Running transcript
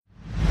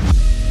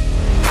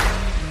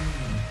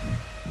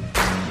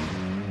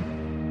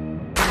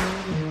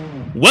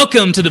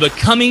Welcome to the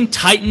Becoming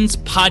Titans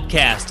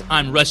podcast.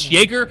 I'm Russ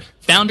Yeager,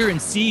 founder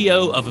and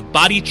CEO of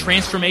Body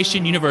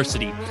Transformation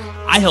University.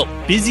 I help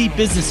busy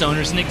business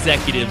owners and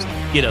executives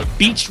get a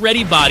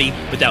beach-ready body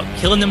without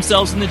killing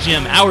themselves in the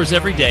gym hours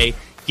every day,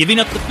 giving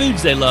up the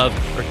foods they love,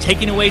 or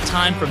taking away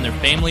time from their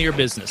family or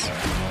business.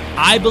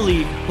 I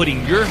believe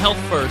putting your health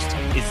first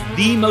is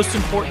the most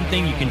important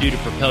thing you can do to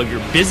propel your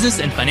business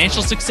and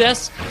financial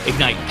success,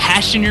 ignite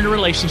passion in your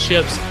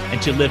relationships,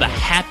 and to live a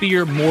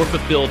happier, more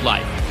fulfilled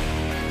life.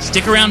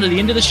 Stick around to the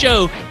end of the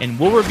show and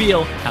we'll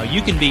reveal how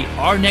you can be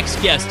our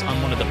next guest on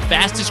one of the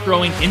fastest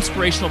growing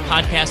inspirational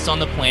podcasts on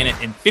the planet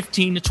in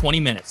 15 to 20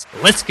 minutes.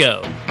 Let's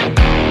go.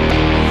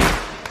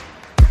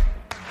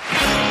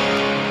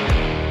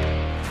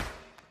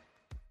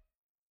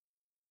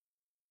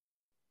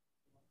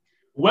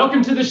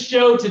 Welcome to the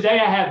show. Today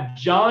I have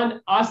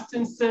John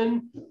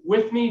Ostenson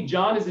with me.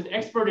 John is an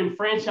expert in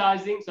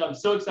franchising, so I'm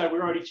so excited. We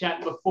were already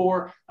chatting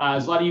before.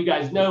 As a lot of you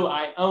guys know,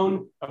 I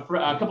own a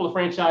couple of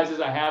franchises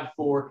I have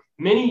for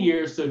many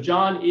years. So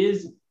John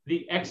is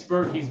the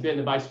expert. He's been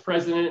the vice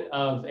president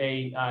of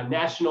a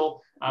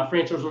national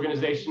franchise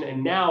organization,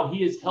 and now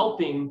he is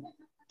helping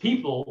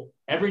people,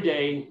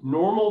 everyday,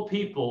 normal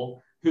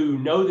people who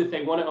know that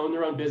they want to own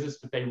their own business,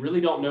 but they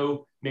really don't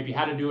know maybe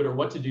how to do it or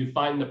what to do,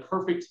 find the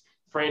perfect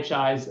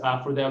franchise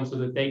for them so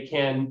that they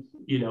can,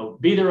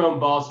 be their own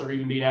boss or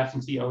even be an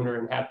absentee owner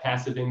and have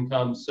passive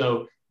income.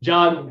 So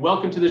John,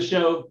 welcome to the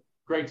show.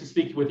 Great to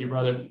speak with you,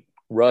 brother.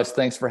 Russ,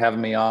 thanks for having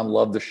me on.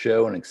 Love the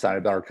show and excited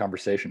about our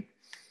conversation.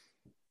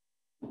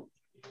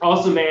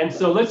 Awesome, man.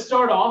 So let's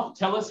start off.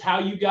 Tell us how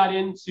you got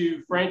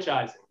into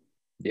franchising.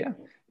 Yeah.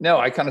 No,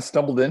 I kind of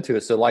stumbled into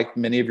it. So like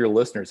many of your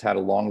listeners, had a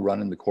long run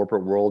in the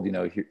corporate world,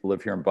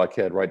 live here in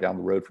Buckhead, right down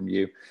the road from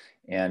you.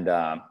 And,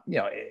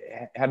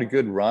 had a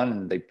good run,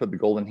 and they put the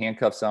golden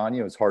handcuffs on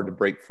you. It was hard to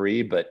break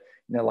free, but,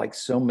 like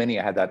so many,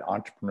 I had that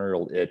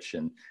entrepreneurial itch.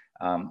 And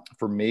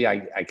for me,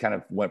 I kind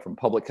of went from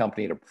public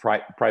company to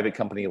private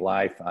company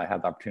life. I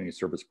had the opportunity to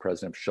serve as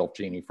president of Shelf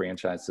Genie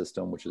Franchise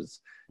System, which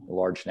is a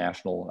large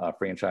national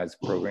franchise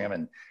program,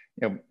 and,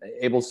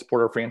 able to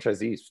support our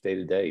franchisees day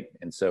to day.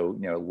 And so,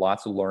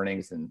 lots of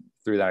learnings and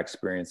through that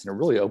experience, and it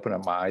really opened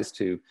up my eyes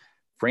to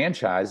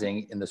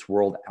franchising in this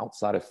world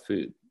outside of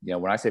food.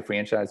 When I say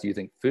franchise, you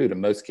think food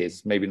in most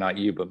cases, maybe not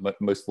you, but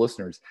most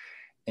listeners.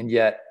 And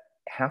yet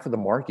half of the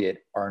market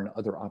are in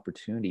other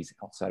opportunities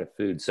outside of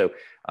food. So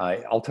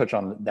I'll touch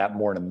on that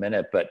more in a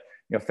minute, but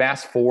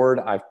fast forward,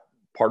 I've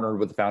partnered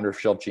with the founder of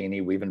Shelf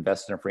Genie. We've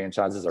invested in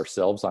franchises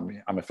ourselves.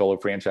 I'm a fellow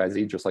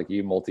franchisee, just like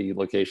you,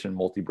 multi-location,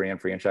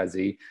 multi-brand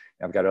franchisee.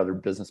 I've got other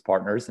business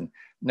partners, and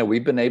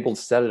we've been able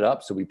to set it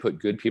up so we put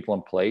good people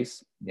in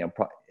place.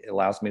 It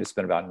allows me to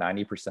spend about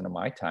 90% of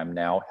my time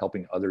now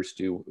helping others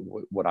do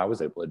what I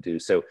was able to do.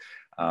 So,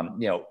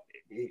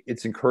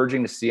 it's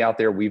encouraging to see out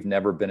there. We've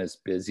never been as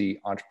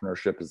busy.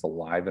 Entrepreneurship is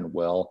alive and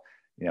well.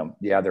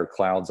 There are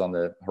clouds on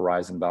the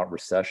horizon about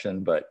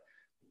recession, but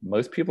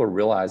most people are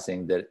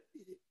realizing that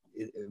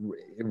it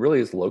really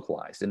is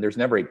localized, and there's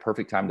never a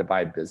perfect time to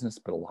buy a business,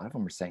 but a lot of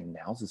them are saying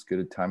now's as good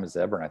a time as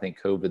ever. And I think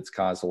COVID's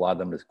caused a lot of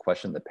them to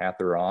question the path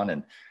they're on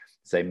and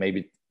say,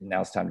 maybe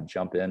now's time to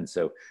jump in.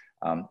 So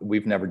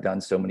we've never done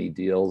so many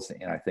deals.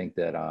 And I think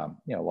that,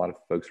 a lot of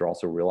folks are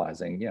also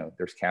realizing,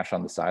 there's cash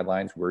on the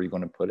sidelines. Where are you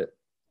going to put it?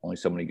 Only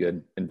so many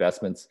good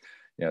investments,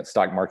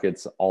 stock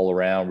markets all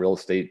around, real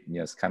estate,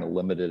 it's kind of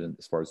limited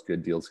as far as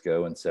good deals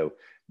go. And so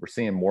we're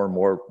seeing more and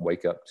more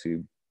wake up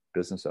to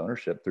business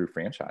ownership through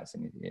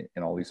franchising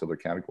in all these other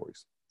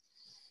categories.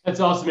 That's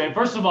awesome, man.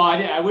 First of all,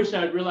 I wish I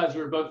had realized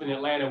we were both in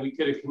Atlanta. We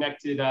could have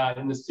connected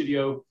in the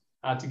studio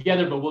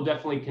together, but we'll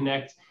definitely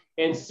connect.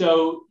 And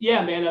so,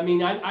 yeah, man,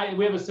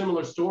 we have a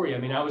similar story.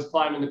 I was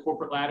climbing the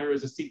corporate ladder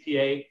as a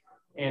CPA,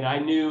 and I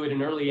knew at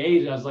an early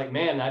age, I was like,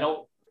 man,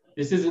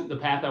 this isn't the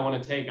path I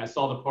want to take. I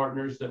saw the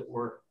partners that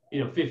were,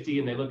 50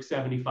 and they looked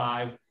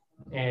 75.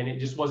 And it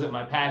just wasn't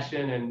my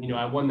passion. And,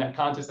 I won that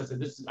contest. I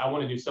said, I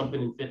want to do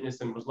something in fitness,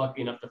 and was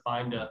lucky enough to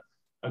find a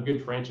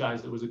good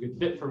franchise that was a good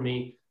fit for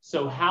me.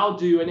 So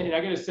and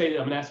I got to say, I'm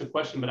going to ask a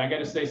question, but I got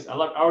to say, I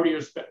already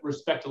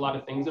respect a lot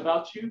of things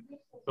about you.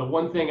 But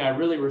one thing I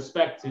really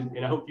respect,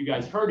 and I hope you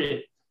guys heard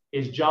it,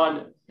 is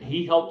John,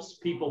 he helps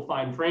people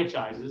find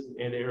franchises,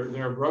 and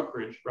they're a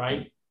brokerage,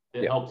 right?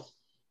 That helps.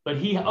 But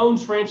he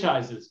owns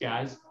franchises,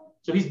 guys.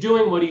 So he's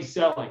doing what he's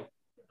selling.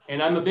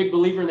 And I'm a big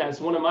believer in that.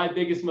 It's one of my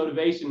biggest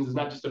motivations is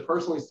not just to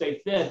personally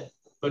stay fit,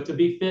 but to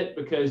be fit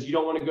because you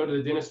don't want to go to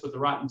the dentist with the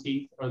rotten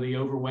teeth or the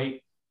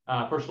overweight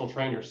personal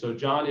trainer. So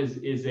John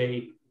is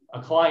a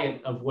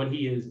client of what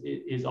he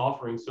is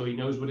offering. So he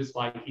knows what it's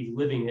like. He's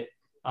living it.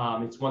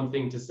 It's one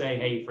thing to say,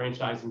 hey,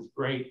 franchising is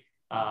great.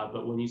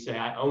 But when you say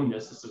I own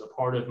this is a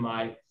part of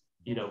my,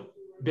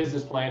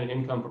 business plan and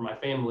income for my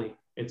family,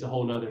 it's a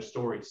whole nother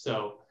story.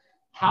 So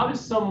how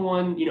does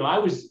someone,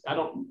 I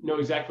don't know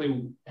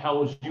exactly how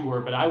old you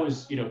were, but I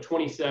was,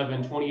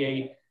 27,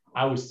 28.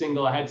 I was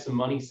single. I had some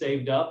money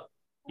saved up.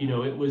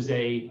 It was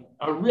a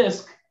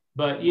risk,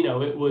 but,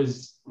 it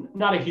was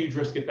not a huge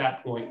risk at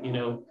that point.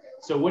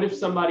 So what if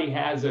somebody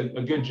has a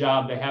good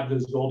job, they have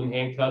those golden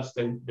handcuffs,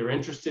 then they're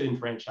interested in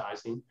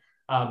franchising,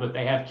 but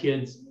they have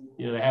kids,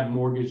 they have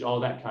mortgage, all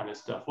that kind of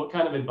stuff. What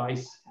kind of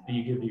advice do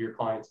you give to your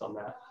clients on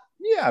that?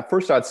 Yeah,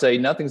 first I'd say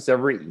nothing's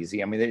ever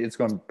easy. I mean, it's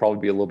going to probably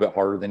be a little bit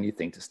harder than you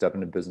think to step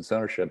into business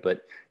ownership,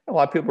 but a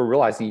lot of people are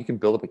realizing you can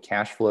build up a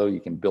cash flow, you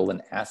can build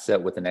an asset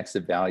with an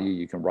exit value,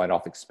 you can write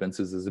off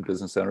expenses as a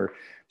business owner.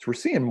 So we're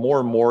seeing more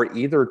and more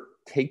either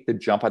take the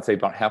jump. I'd say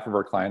about half of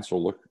our clients are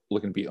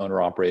looking to be owner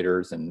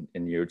operators and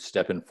you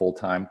step in full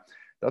time.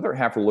 The other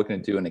half are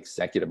looking to do an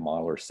executive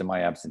model or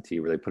semi-absentee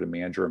where they put a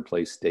manager in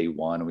place day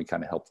one and we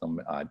kind of help them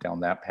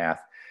down that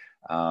path.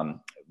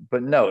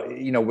 But no,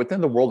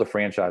 within the world of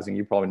franchising,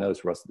 you probably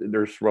noticed, Russ,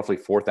 there's roughly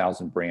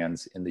 4,000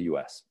 brands in the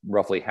US.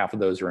 Roughly half of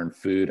those are in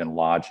food and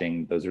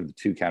lodging. Those are the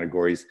two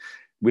categories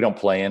we don't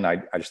play in.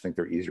 I just think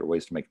they're easier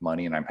ways to make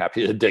money, and I'm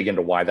happy to dig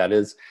into why that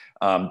is.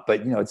 But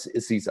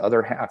it's these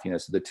other half.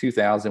 So the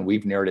 2,000,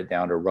 we've narrowed it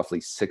down to roughly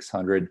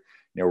 600.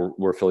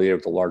 We're affiliated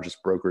with the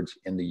largest brokerage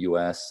in the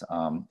US,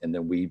 and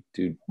then we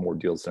do more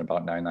deals than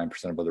about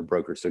 99% of other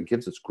brokers. So it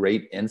gives us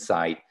great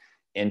insight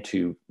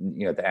into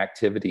the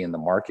activity in the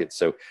market.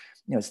 So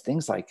it's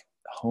things like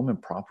home and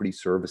property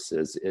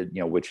services,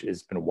 which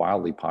has been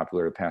wildly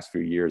popular the past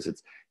few years.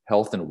 It's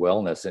health and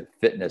wellness and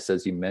fitness,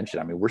 as you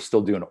mentioned. I mean, we're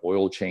still doing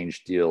oil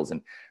change deals.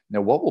 And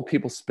what will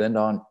people spend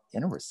on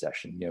in a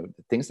recession? The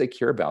things they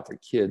care about, their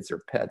kids,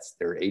 their pets,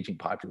 their aging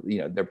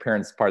population, their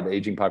parents, part of the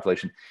aging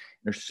population.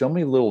 There's so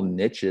many little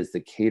niches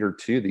that cater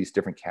to these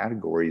different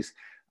categories.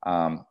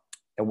 And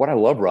what I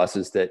love, Russ,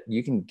 is that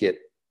you can get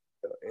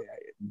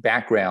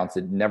backgrounds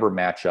that never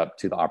match up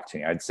to the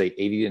opportunity. I'd say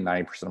 80 to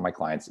 90% of my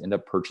clients end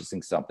up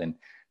purchasing something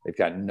they've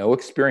got no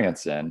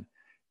experience in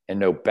and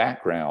no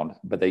background,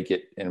 but they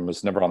get, and it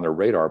was never on their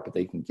radar, but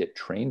they can get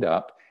trained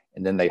up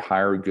and then they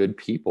hire good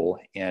people.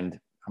 And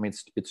I mean,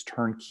 it's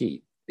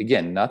turnkey.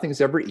 Again,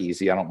 nothing's ever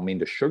easy. I don't mean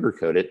to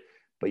sugarcoat it,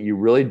 but you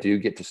really do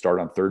get to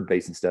start on third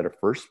base instead of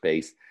first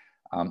base.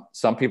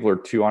 Some people are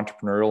too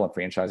entrepreneurial and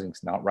franchising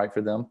is not right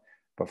for them.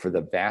 But for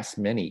the vast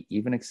many,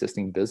 even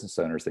existing business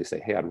owners, they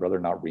say, hey, I'd rather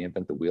not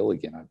reinvent the wheel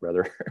again. I'd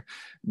rather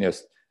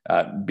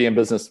be in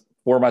business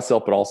for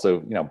myself, but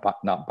also,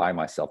 not by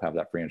myself, have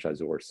that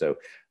franchisor. So,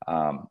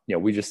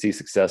 we just see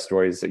success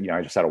stories.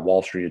 I just had a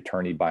Wall Street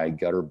attorney buy a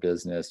gutter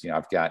business.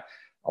 I've got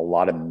a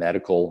lot of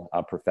medical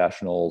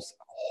professionals,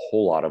 a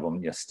whole lot of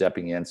them,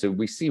 stepping in. So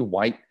we see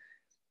white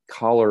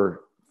collar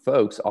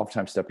folks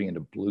oftentimes stepping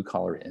into blue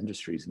collar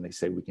industries, and they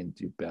say we can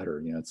do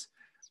better. It's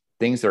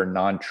things that are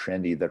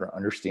non-trendy, that are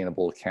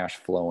understandable, cash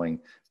flowing,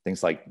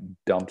 things like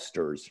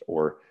dumpsters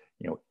or,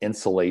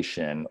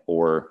 insulation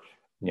or,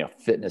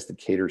 fitness that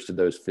caters to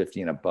those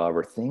 50 and above,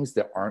 or things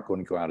that aren't going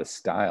to go out of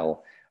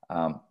style.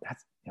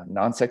 That's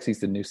non-sexy is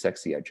the new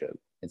sexy, I joke.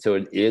 And so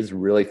it is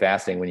really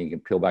fascinating when you can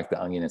peel back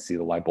the onion and see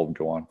the light bulb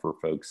go on for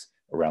folks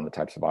around the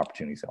types of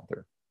opportunities out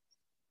there.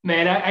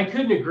 Man, I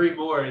couldn't agree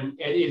more. And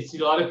it's,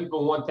 a lot of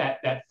people want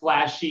that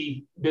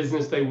flashy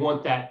business. They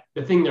want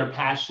the thing they're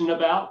passionate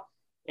about.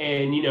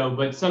 And,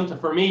 but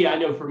for me,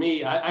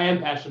 I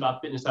am passionate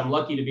about fitness. I'm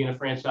lucky to be in a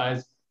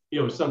franchise,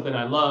 it's something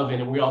I love.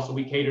 And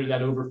we cater to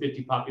that over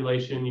 50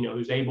 population,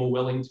 who's able,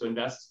 willing to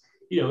invest,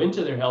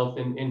 into their health.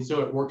 And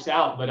so it works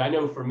out. But I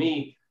know for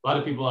me, a lot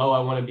of people, I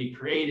want to be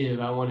creative.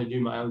 I want to do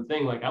my own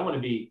thing. Like I want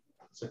to be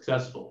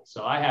successful.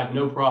 So I have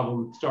no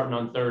problem starting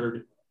on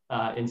third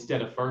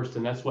instead of first.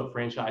 And that's what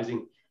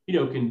franchising,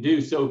 can do.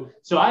 So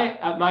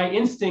my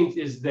instinct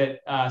is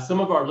that some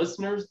of our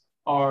listeners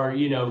are,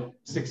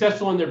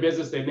 successful in their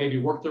business. They've maybe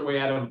worked their way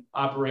out of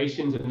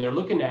operations and they're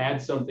looking to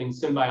add something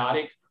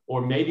symbiotic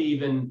or maybe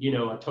even,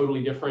 a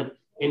totally different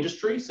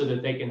industry so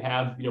that they can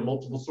have,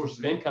 multiple sources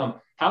of income.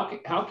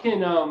 How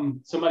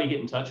can somebody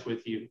get in touch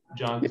with you,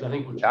 John? Because I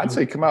think I'd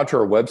say come out to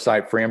our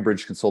website,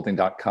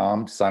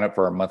 FranBridgeConsulting.com, sign up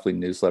for our monthly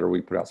newsletter.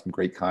 We put out some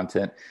great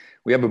content.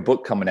 We have a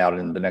book coming out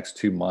in the next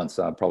 2 months,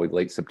 probably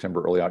late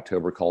September, early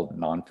October, called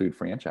Non-Food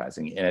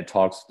Franchising. And it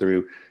talks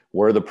through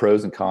what are the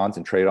pros and cons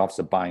and trade-offs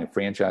of buying a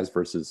franchise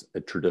versus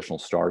a traditional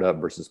startup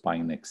versus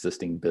buying an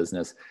existing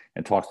business,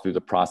 and talks through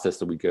the process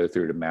that we go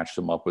through to match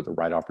them up with the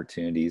right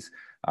opportunities.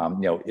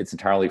 It's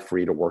entirely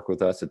free to work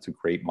with us. It's a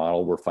great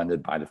model. We're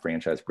funded by the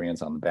franchise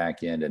brands on the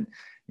back end. And,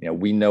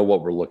 we know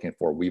what we're looking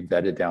for. We've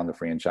vetted down the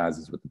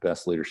franchises with the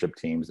best leadership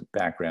teams, the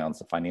backgrounds,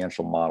 the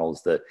financial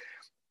models that,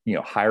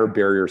 higher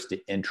barriers to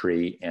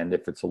entry. And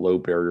if it's a low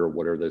barrier,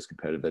 what are those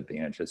competitive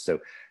advantages? So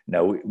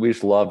no, we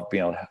just love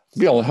being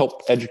able to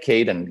help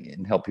educate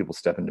and help people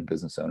step into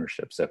business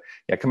ownership. So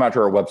yeah, come out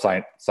to our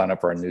website, sign up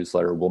for our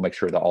newsletter. We'll make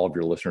sure that all of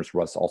your listeners,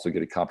 Russ, also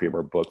get a copy of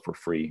our book for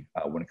free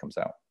when it comes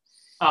out.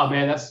 Oh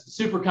man, that's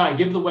super kind.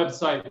 Give the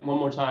website one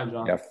more time,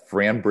 John. Yeah,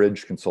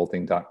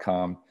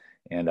 FranBridgeConsulting.com.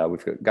 And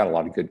we've got a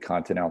lot of good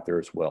content out there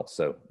as well.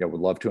 So yeah, we'd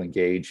love to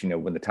engage,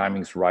 when the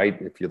timing's right.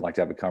 If you'd like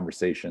to have a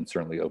conversation,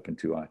 certainly open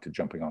to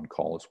jumping on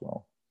call as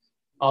well.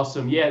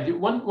 Awesome. Yeah.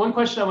 One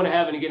question I want to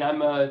have, and again, I'm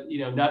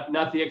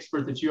not the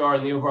expert that you are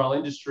in the overall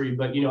industry,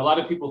 but a lot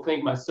of people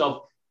think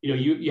myself,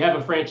 you have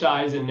a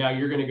franchise and now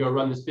you're going to go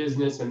run this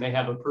business and they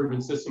have a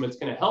proven system that's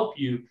going to help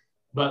you.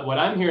 But what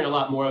I'm hearing a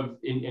lot more of,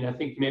 and I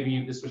think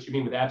maybe this is what you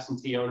mean with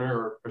absentee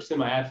owner or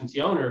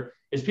semi-absentee owner,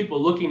 is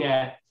people looking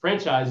at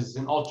franchise as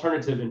an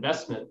alternative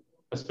investment,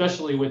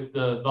 especially with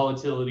the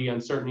volatility,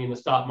 uncertainty in the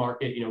stock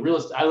market. Real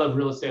estate, I love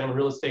real estate. I'm a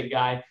real estate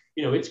guy.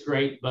 It's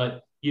great,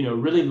 but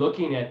really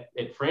looking at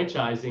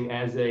franchising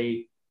as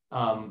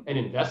an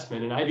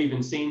investment. And I've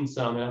even seen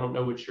some, and I don't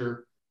know what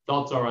your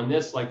thoughts are on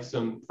this, like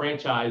some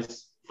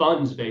franchise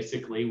funds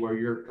basically where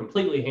you're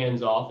completely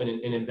hands off and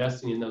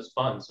investing in those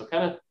funds. So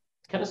kind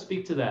of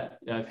speak to that.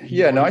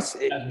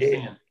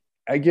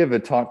 I give a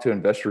talk to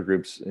investor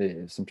groups,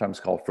 sometimes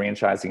called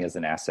franchising as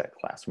an asset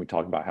class. We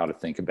talk about how to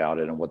think about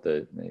it and what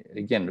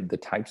the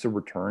types of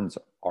returns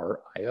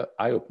are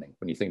eye-opening.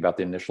 When you think about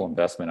the initial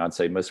investment, I'd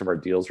say most of our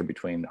deals are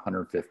between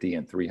 150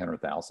 and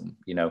 300,000.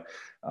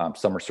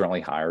 Some are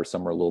certainly higher,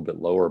 some are a little bit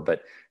lower.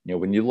 But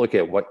when you look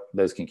at what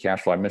those can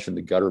cash flow, I mentioned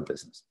the gutter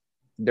business.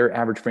 Their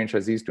average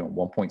franchisees doing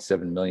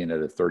 1.7 million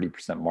at a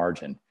 30%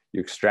 margin. You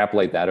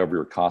extrapolate that over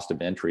your cost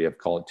of entry of,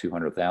 call it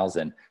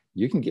 200,000,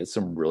 you can get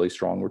some really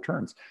strong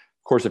returns.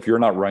 Of course, if you're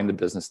not running the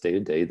business day to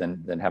day,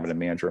 then having a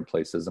manager in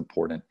place is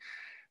important.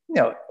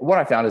 What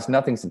I found is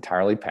nothing's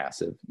entirely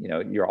passive.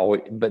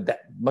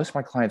 Most of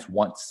my clients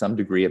want some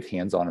degree of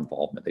hands-on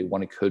involvement. They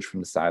want to coach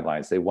from the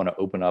sidelines. They want to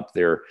open up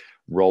their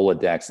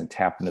Rolodex and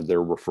tap into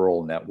their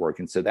referral network.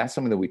 And so that's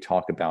something that we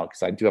talk about,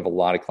 because I do have a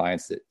lot of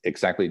clients that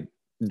exactly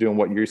doing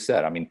what you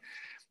said. I mean,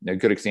 a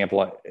good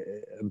example,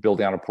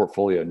 building out a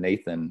portfolio,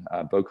 Nathan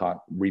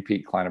Bocock,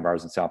 repeat client of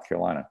ours in South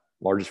Carolina,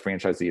 largest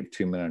franchisee of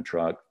 2 million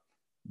truck,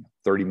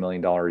 $30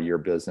 million a year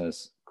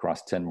business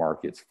across 10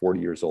 markets, 40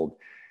 years old.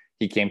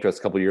 He came to us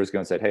a couple of years ago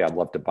and said, "Hey, I'd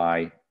love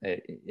to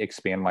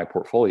expand my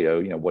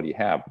portfolio. What do you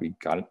have?" We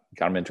got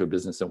him into a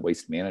business in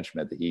waste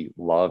management that he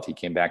loved. He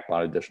came back,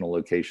 bought additional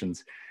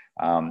locations.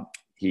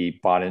 He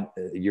bought it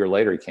a year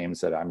later. He came and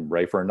said, "I'm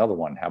ready for another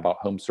one. How about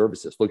home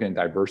services?" Looking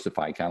to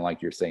diversify, kind of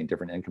like you're saying,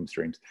 different income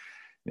streams.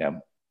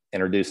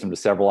 Introduced him to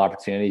several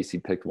opportunities. He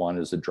picked one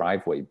as a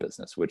driveway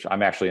business, which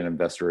I'm actually an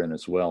investor in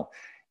as well.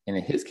 And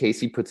in his case,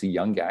 he puts a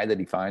young guy that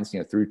he finds,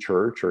 through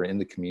church or in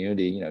the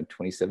community,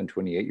 27,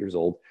 28 years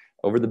old,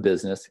 over the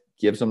business,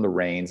 gives him the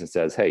reins and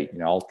says, "Hey,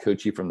 I'll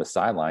coach you from the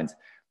sidelines."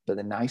 But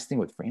the nice thing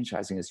with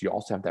franchising is you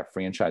also have that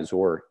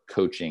franchisor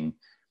coaching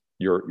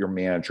your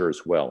manager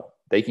as well.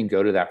 They can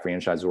go to that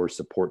franchisor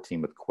support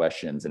team with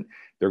questions, and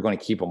they're going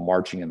to keep them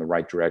marching in the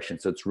right direction.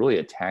 So it's really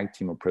a tag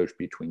team approach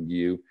between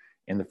you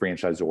and the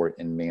franchisor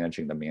in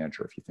managing the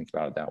manager, if you think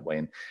about it that way.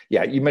 And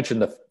yeah, you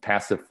mentioned the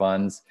passive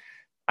funds.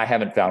 I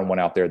haven't found one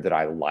out there that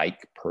I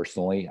like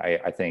personally.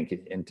 I think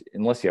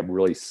unless you have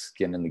really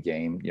skin in the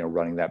game,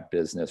 running that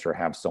business or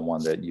have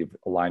someone that you've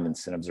aligned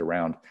incentives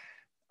around,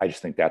 I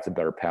just think that's a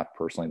better path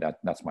personally.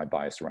 That's my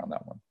bias around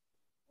that one.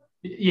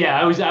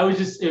 Yeah, it was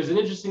an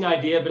interesting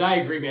idea, but I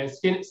agree, man.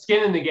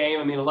 Skin in the game.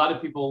 I mean, a lot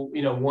of people,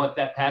 want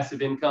that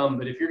passive income,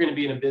 but if you're going to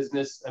be in a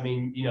business, I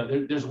mean,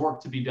 there's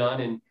work to be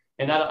done.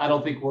 And I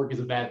don't think work is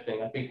a bad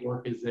thing. I think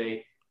work is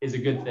a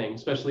good thing,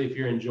 especially if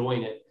you're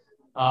enjoying it.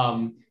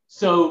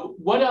 So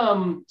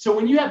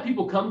when you have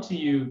people come to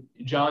you,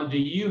 John, do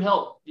you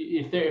help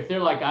if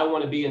they're like, "I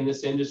want to be in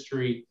this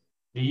industry,"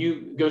 do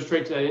you go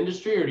straight to that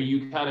industry, or do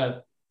you kind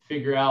of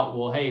figure out,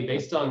 well, hey,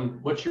 based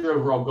on what your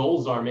overall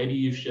goals are, maybe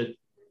you should,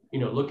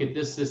 look at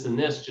this, and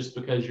this, just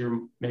because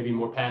you're maybe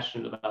more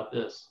passionate about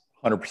this?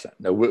 100%.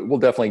 No, we'll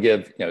definitely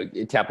give,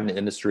 tap into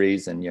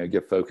industries and,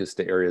 give focus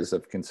to areas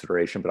of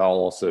consideration, but I'll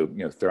also,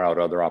 throw out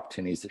other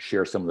opportunities that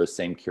share some of those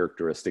same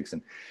characteristics.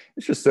 And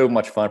it's just so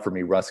much fun for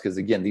me, Russ, because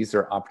again, these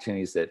are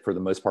opportunities that for the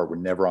most part were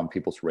never on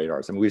people's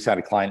radars. I mean, we just had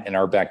a client in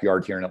our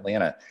backyard here in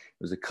Atlanta.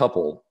 It was a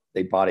couple,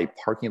 they bought a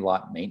parking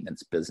lot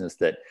maintenance business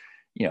that,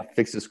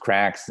 fixes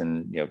cracks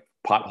and,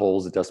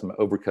 potholes. It does some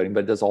overcoating,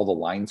 but it does all the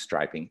line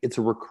striping. It's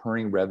a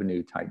recurring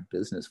revenue type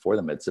business for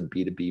them. It's a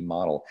B2B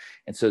model.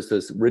 And so it's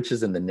those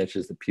riches and the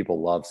niches that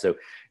people love. So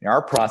in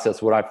our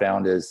process, what I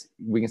found is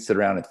we can sit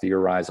around and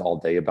theorize all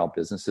day about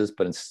businesses,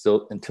 but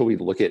until we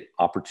look at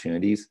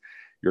opportunities,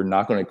 you're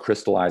not going to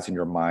crystallize in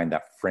your mind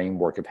that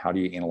framework of how do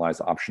you analyze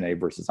option A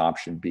versus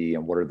option B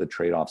and what are the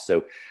trade-offs.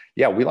 So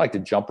yeah, we like to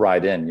jump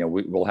right in.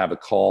 We'll have a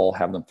call,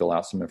 have them fill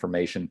out some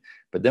information,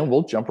 but then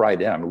we'll jump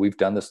right in. I mean, we've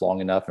done this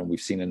long enough and we've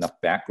seen enough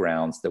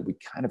backgrounds that we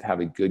kind of have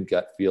a good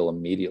gut feel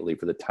immediately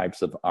for the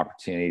types of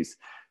opportunities.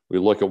 We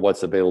look at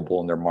what's available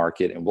in their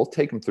market and we'll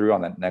take them through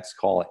on that next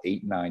call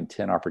 8, 9,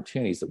 10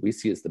 opportunities that we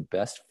see as the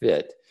best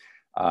fit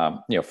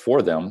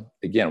for them.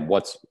 Again,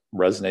 what's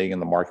resonating in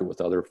the market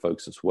with other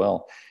folks as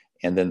well.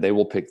 And then they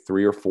will pick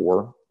 3 or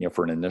 4,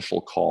 for an initial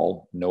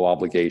call, no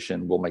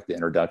obligation. We'll make the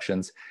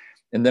introductions.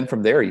 And then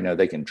from there,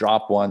 they can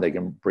drop one, they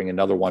can bring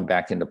another one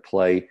back into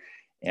play.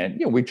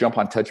 And, we jump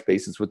on touch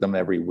bases with them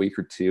every week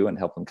or two and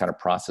help them kind of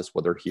process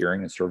what they're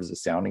hearing and serve as a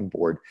sounding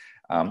board.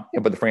 But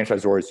the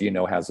franchisor,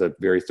 as has a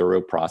very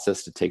thorough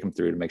process to take them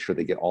through to make sure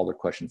they get all their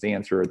questions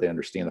answered. They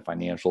understand the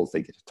financials.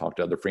 They get to talk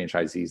to other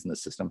franchisees in the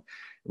system.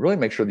 Really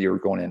make sure that you're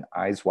going in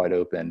eyes wide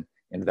open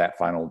into that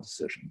final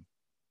decision.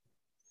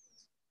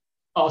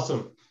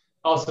 Awesome.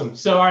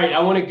 So, all right, I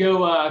want to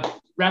go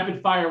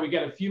rapid fire. We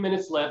got a few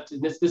minutes left,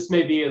 and this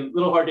may be a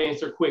little hard to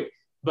answer quick,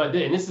 but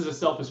and this is a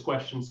selfish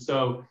question.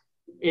 So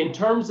in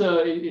terms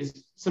of,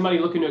 is somebody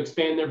looking to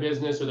expand their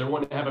business, or they're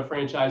wanting to have a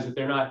franchise that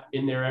they're not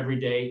in there every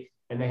day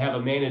and they have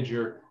a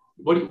manager,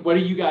 what are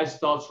you guys'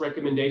 thoughts,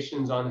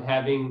 recommendations on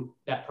having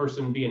that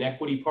person be an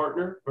equity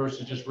partner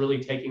versus just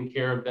really taking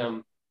care of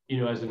them,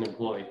 as an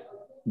employee?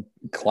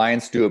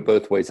 Clients do it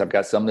both ways. I've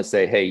got some that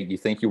say, hey, you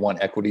think you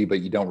want equity,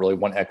 but you don't really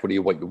want equity.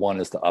 What you want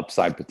is the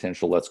upside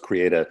potential. Let's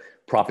create a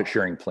profit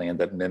sharing plan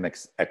that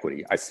mimics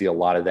equity. I see a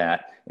lot of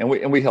that. And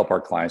we help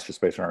our clients,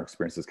 just based on our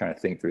experiences, kind of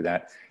think through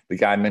that. The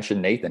guy I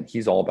mentioned, Nathan,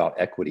 he's all about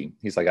equity.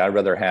 He's like, I'd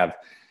rather have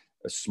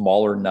a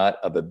smaller nut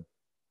of a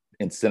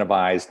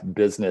incentivized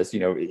business,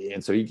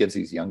 and so he gives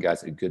these young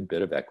guys a good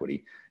bit of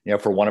equity.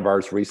 For one of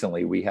ours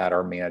recently, we had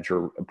our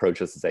manager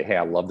approach us and say, hey,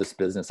 I love this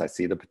business. I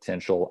see the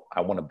potential.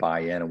 I want to buy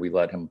in. And we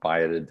let him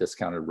buy at a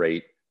discounted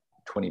rate,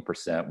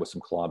 20% with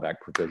some clawback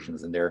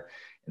provisions in there.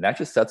 And that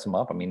just sets him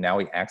up. I mean, now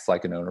he acts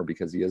like an owner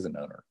because he is an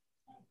owner.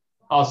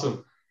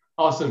 Awesome.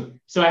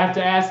 So I have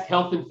to ask,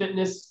 health and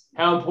fitness,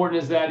 how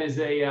important is that as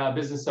a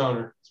business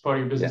owner? It's part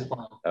of your business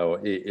plan. Oh,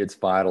 it's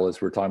vital.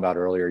 As we were talking about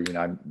earlier,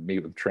 I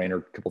meet with a trainer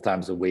a couple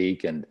times a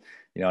week. And,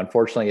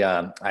 unfortunately,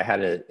 I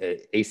had an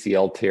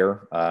ACL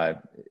tear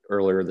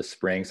earlier this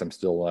spring. So I'm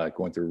still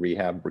going through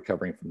rehab,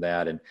 recovering from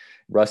that. And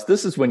Russ,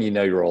 this is when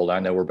you're old.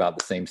 I know we're about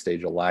the same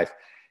stage of life.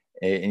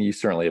 And you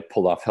certainly have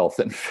pulled off health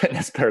and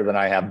fitness better than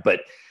I have. But,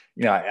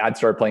 I'd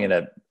start playing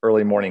an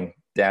early morning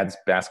dad's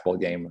basketball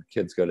game.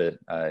 Kids go to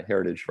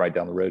Heritage right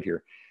down the road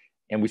here.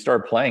 And we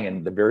started playing,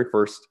 and the very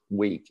first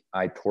week,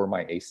 I tore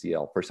my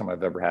ACL. First time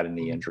I've ever had a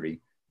knee injury.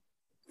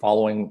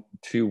 Following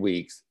 2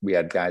 weeks, we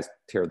had guys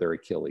tear their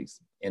Achilles.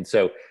 And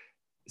so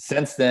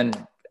since then,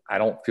 I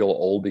don't feel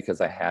old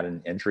because I had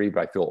an injury,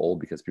 but I feel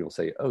old because people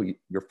say, oh,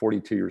 you're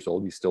 42 years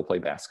old, you still play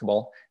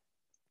basketball?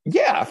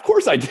 Yeah, of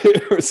course I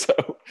do. So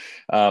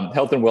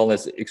health and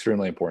wellness,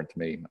 extremely important to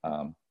me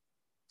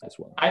as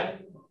well.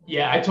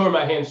 I tore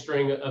my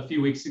hamstring a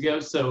few weeks ago.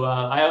 So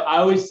I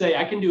always say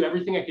I can do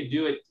everything I could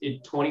do at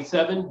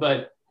 27,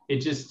 but it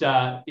just,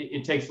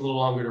 it takes a little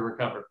longer to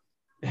recover.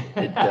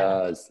 It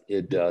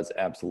does.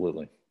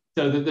 Absolutely.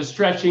 So the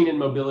stretching and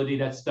mobility,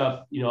 that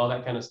stuff, all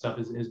that kind of stuff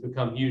has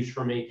become huge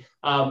for me.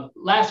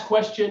 Last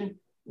question,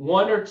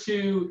 1 or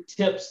 2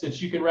 tips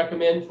that you can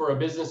recommend for a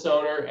business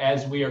owner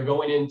as we are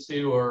going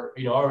into, or,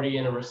 already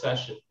in a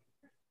recession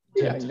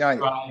to thrive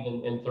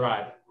and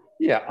thrive.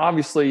 Yeah,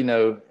 obviously,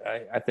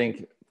 I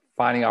think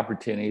finding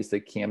opportunities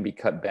that can be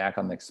cut back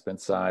on the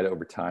expense side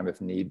over time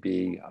if need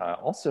be.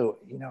 Also,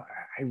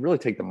 I really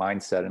take the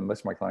mindset, and most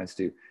of my clients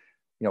do,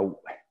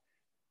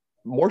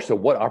 more so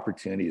what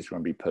opportunities are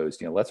going to be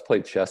posed. Let's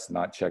play chess,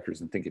 not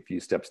checkers, and think a few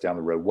steps down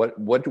the road.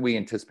 What do we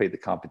anticipate the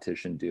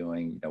competition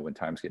doing? When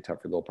times get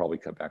tougher, they'll probably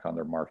cut back on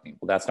their marketing.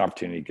 Well, that's an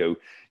opportunity to go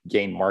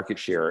gain market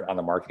share on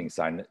the marketing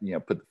side.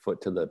 Put the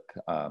foot to the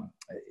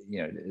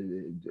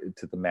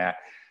to the mat.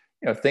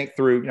 Think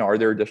through, are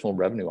there additional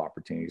revenue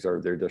opportunities? Are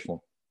there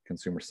additional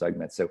consumer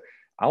segments? So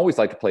I always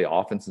like to play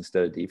offense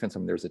instead of defense. I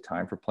mean, there's a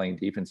time for playing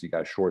defense. You got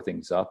to shore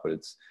things up, but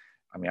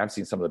I've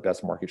seen some of the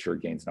best market share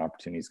gains and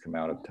opportunities come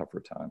out of tougher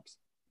times.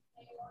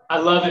 I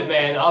love it,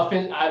 man.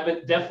 Offense. I've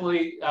been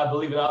definitely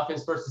believe in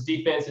offense versus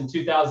defense. In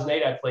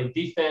 2008, I played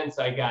defense.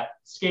 I got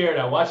scared.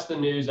 I watched the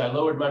news. I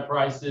lowered my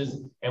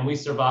prices, and we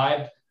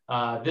survived.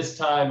 This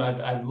time,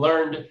 I've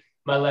learned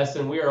my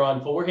lesson.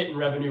 We're hitting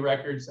revenue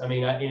records. I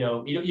mean, you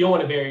don't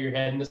want to bury your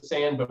head in the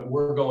sand, but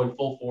we're going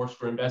full force.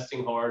 We're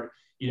investing hard.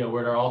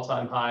 We're at our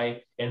all-time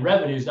high in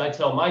revenues. And I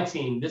tell my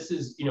team, this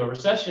is,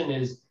 recession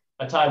is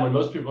a time when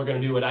most people are going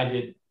to do what I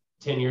did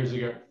 10 years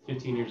ago,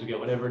 15 years ago,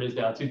 whatever it is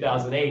now,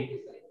 2008.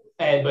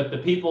 But the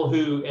people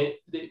who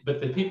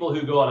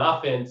go on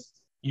offense,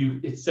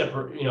 it's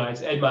separate.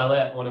 It's Ed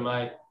Milet, one of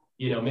my,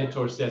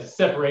 mentors, says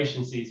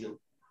separation season.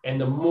 And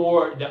the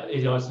more that,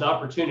 it's an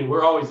opportunity.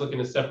 We're always looking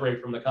to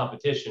separate from the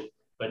competition.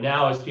 But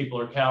now, as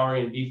people are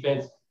cowering in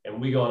defense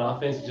and we go on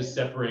offense, it just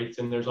separates,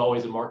 and there's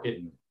always a market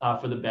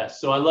for the best.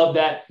 So I love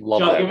that.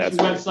 John, give us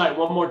your website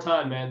one more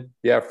time, man.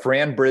 Yeah,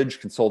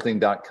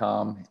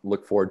 franbridgeconsulting.com.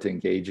 Look forward to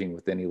engaging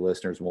with any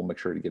listeners. We'll make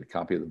sure to get a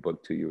copy of the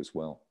book to you as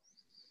well.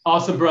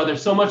 Awesome, brother.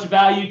 So much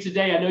value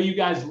today. I know you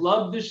guys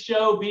love the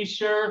show. Be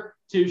sure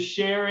to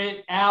share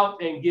it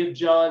out and give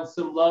John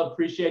some love.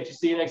 Appreciate you.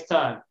 See you next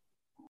time.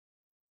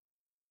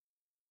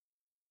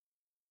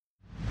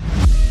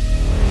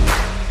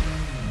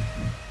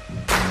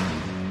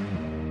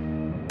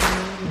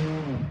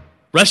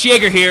 Russ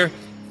Yeager here.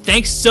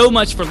 Thanks so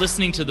much for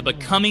listening to the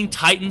Becoming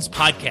Titans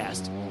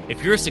podcast.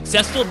 If you're a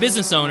successful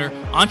business owner,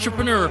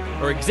 entrepreneur,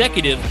 or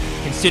executive,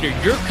 consider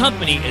your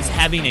company as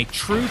having a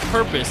true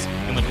purpose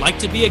and would like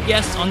to be a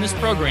guest on this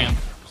program,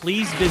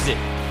 please visit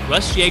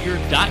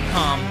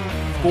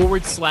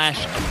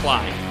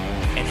russyeager.com/apply.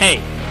 And hey,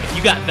 if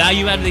you got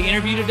value out of the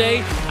interview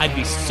today, I'd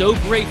be so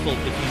grateful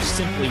if you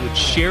simply would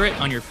share it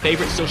on your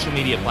favorite social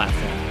media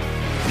platform.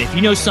 And if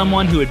you know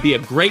someone who would be a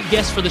great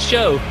guest for the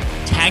show,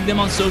 tag them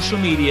on social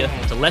media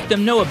to let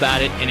them know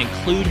about it and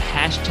include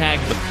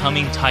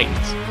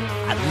 #BecomingTitans.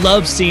 I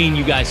love seeing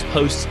you guys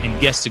post and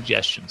guest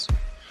suggestions.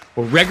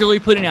 We're regularly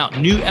putting out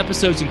new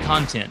episodes and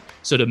content,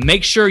 so to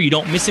make sure you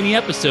don't miss any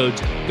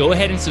episodes, go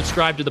ahead and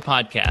subscribe to the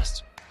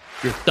podcast.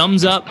 Your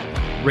thumbs up,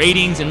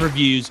 ratings, and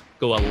reviews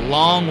go a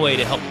long way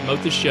to help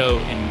promote the show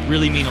and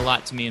really mean a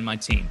lot to me and my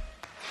team.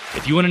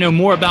 If you want to know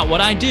more about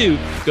what I do,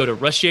 go to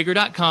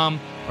russyeager.com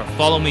or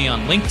follow me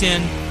on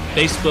LinkedIn,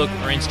 Facebook,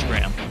 or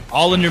Instagram,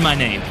 all under my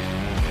name.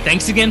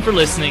 Thanks again for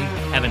listening.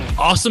 Have an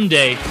awesome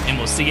day, and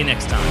we'll see you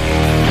next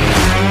time.